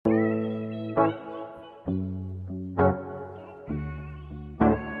Lady,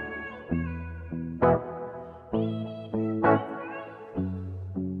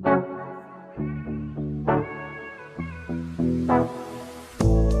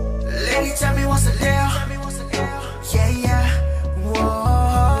 tell me what's the deal? Yeah, yeah. Whoa.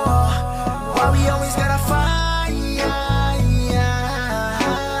 Why we always gotta fight?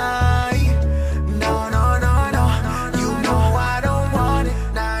 No, no, no, no. You know I don't want it,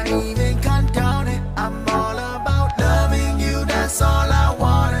 not even condone it. I'm all about loving you, that's all I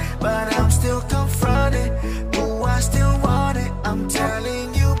wanted. But I'm still confronted. Do I still want it? I'm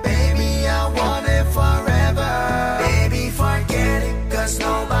telling you, baby, I want it forever. Baby, forget it, 'cause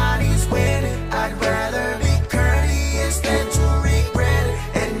nobody's winning. I'd rather be courteous than to regret it.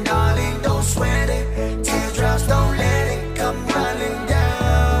 And darling, don't sweat it. Teardrops, don't let it come running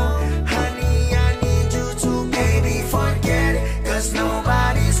down. Honey, I need you to, baby, forget it, 'cause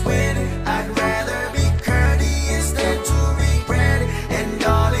nobody's winning. I'd rather be courteous than to regret it. And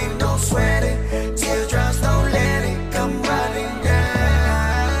darling, don't sweat it. Teardrops, don't let it come running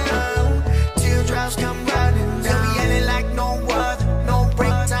down. Teardrops come running down. We yelling like no other. No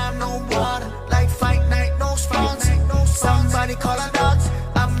break time, no water. Like fight night, no sponsor. Somebody call our dogs.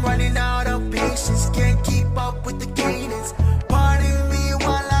 I'm running out of patience. Can't keep up with the cadence. Pardon me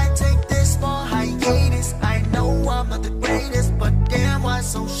while I take this small hiatus. I know I'm not the greatest, but damn, why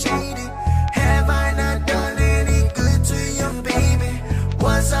so shady?